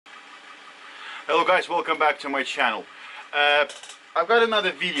Hello guys, welcome back to my channel. I've got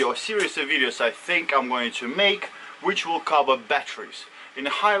another video, a series of videos I think I'm going to make, which will cover batteries. In the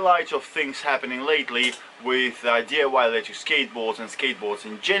highlights of things happening lately with DIY electric skateboards and skateboards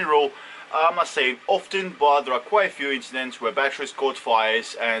in general, I'm not saying often, but there are quite a few incidents where batteries caught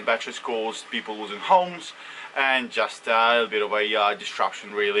fires and batteries caused people losing homes, and just a little bit of a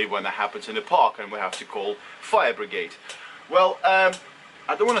disruption really when that happens in the park and we have to call fire brigade. Well, I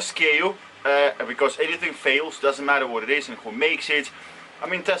don't want to scare you, because anything fails, doesn't matter what it is and who makes it. I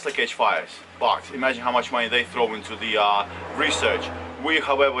mean, Tesla catch fires, but imagine how much money they throw into the research. We,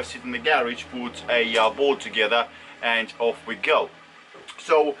 however, sit in the garage, put a board together, and off we go.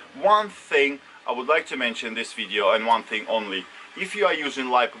 So, one thing I would like to mention in this video, and one thing only. If you are using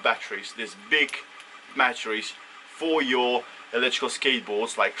Lipo batteries, these big batteries for your electrical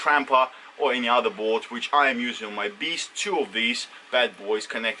skateboards like Tramper or any other board, which I am using on my Beast, two of these bad boys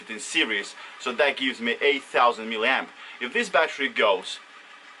connected in series, so that gives me 8000 milliamp. If this battery goes,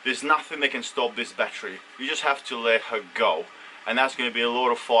 there's nothing that can stop this battery. You just have to let her go, and that's going to be a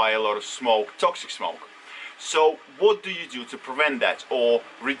lot of fire, a lot of smoke, toxic smoke. So what do you do to prevent that or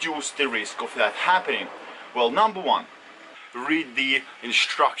reduce the risk of that happening? Well, number one, read the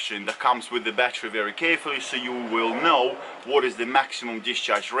instruction that comes with the battery very carefully, so you will know what is the maximum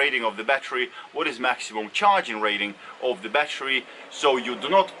discharge rating of the battery, what is maximum charging rating of the battery, so you do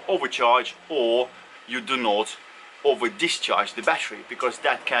not overcharge or you do not over discharge the battery, because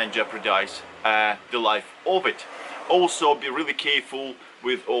that can jeopardize the life of it. Also, be really careful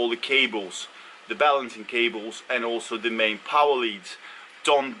with all the cables, the balancing cables and also the main power leads.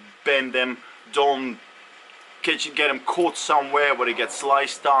 Don't bend them, don't get them caught somewhere where they get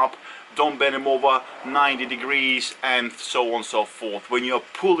sliced up, don't bend them over 90 degrees and so on and so forth. When you're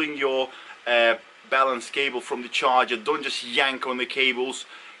pulling your balance cable from the charger, don't just yank on the cables,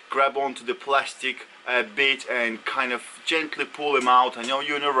 grab onto the plastic bit and kind of gently pull them out. I know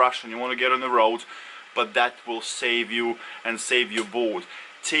you're in a rush and you want to get on the road, but that will save you and save your board.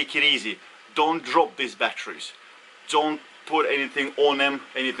 Take it easy, don't drop these batteries, don't put anything on them,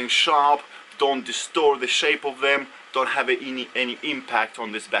 anything sharp, don't distort the shape of them, don't have any impact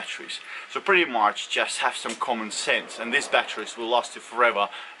on these batteries. So pretty much just have some common sense, and these batteries will last you forever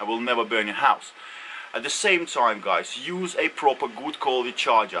and will never burn your house. At the same time, guys, use a proper good quality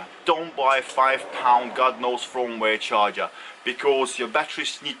charger. Don't buy a £5 God knows from where charger, because your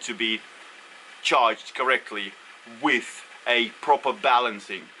batteries need to be charged correctly with a proper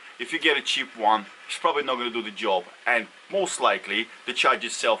balancing. If you get a cheap one, it's probably not going to do the job, and most likely the charge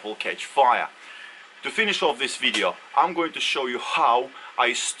itself will catch fire. To finish off this video, I'm going to show you how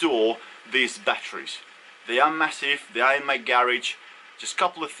I store these batteries. They are massive, they are in my garage. Just a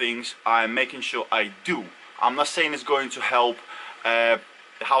couple of things I'm making sure I do. I'm not saying it's going to help the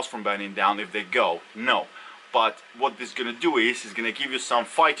house from burning down if they go, no. But what this is going to do is going to give you some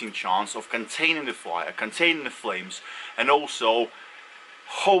fighting chance of containing the fire, containing the flames, and also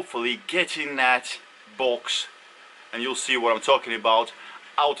hopefully getting that box, and you'll see what I'm talking about,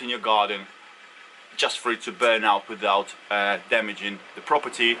 out in your garden, just for it to burn out without damaging the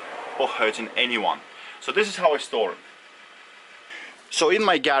property or hurting anyone. So this is how I store them. So in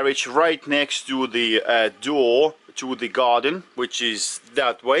my garage, right next to the door to the garden, which is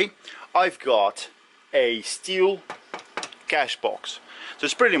that way, I've got a steel cash box. So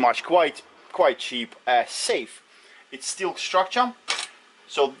it's pretty much quite cheap, safe. It's steel structure.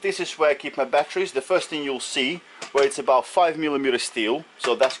 So this is where I keep my batteries. The first thing you'll see, where it's about 5mm steel,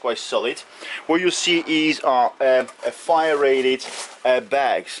 so that's quite solid. What you see is fire rated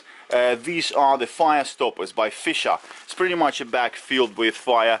bags. These are the fire stoppers by Fisher. It's pretty much a bag filled with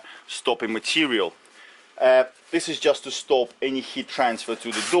fire stopping material. This is just to stop any heat transfer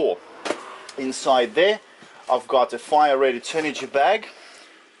to the door. Inside there I've got a fire rated 10-energy bag.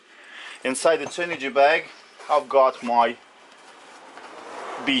 Inside the 10-energy bag I've got my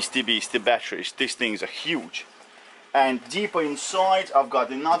Beastie batteries. These things are huge. And deeper inside I've got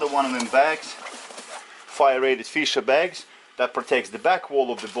another one of them bags, fire rated Fisher bags, that protects the back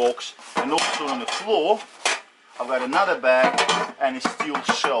wall of the box. And also on the floor I've got another bag and a steel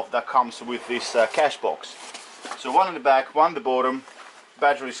shelf that comes with this cash box. So one in the back, one at the bottom,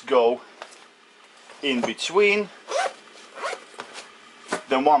 batteries go in between,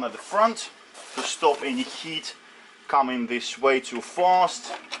 then one at the front to stop any heat coming this way too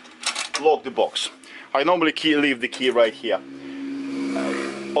fast. Lock the box. I normally leave the key right here.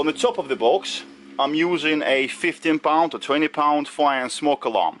 On the top of the box I'm using a 15-pound or 20-pound fire and smoke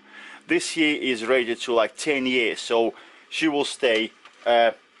alarm. This here is rated to like 10 years, so she will stay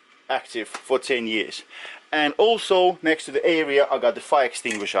active for 10 years. And also next to the area I got the fire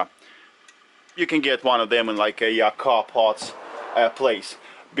extinguisher. you can get one of them in like a car parts place.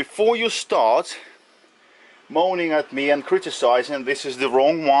 Before you start moaning at me and criticizing, this is the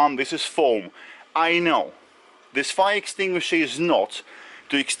wrong one, this is foam. I know. This fire extinguisher is not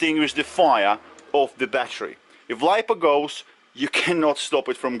to extinguish the fire of the battery. If Lipo goes, you cannot stop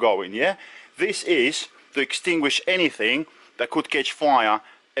it from going, yeah? This is to extinguish anything that could catch fire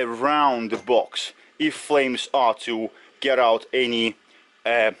around the box, if flames are to get out any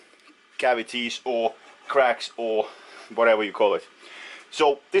cavities or cracks or whatever you call it.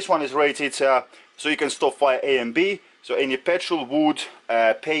 So this one is rated so you can stop fire A and B, so any petrol, wood,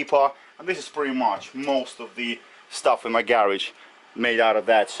 paper, and this is pretty much most of the stuff in my garage made out of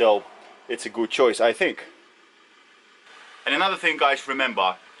that, so it's a good choice, I think. And another thing, guys,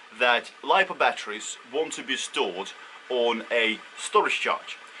 remember that Lipo batteries want to be stored on a storage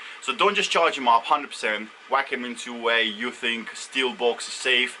charge. So don't just charge them up 100%, whack them into a you think steel box is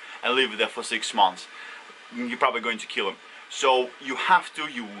safe and leave it there for 6 months. You're probably going to kill them. So you have to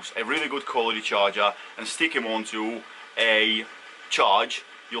use a really good quality charger and stick them onto a charge.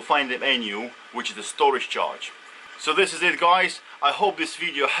 You'll find the menu, which is the storage charge. So this is it, guys. I hope this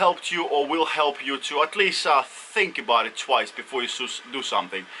video helped you or will help you to at least think about it twice before you do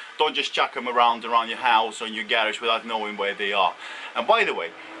something. Don't just chuck them around your house or in your garage without knowing where they are. And by the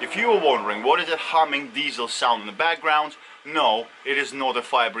way, if you were wondering what is that humming diesel sound in the background, no, it is not a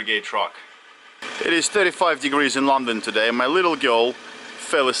fire brigade truck. It is 35 degrees in London today and my little girl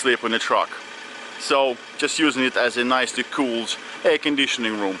fell asleep in the truck. So just using it as a nicely cooled air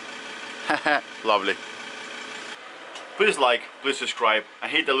conditioning room. Lovely. Please like, please subscribe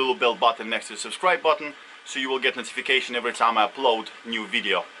and hit the little bell button next to the subscribe button so you will get notification every time I upload new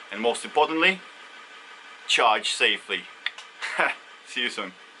video. And most importantly, charge safely. See you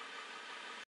soon.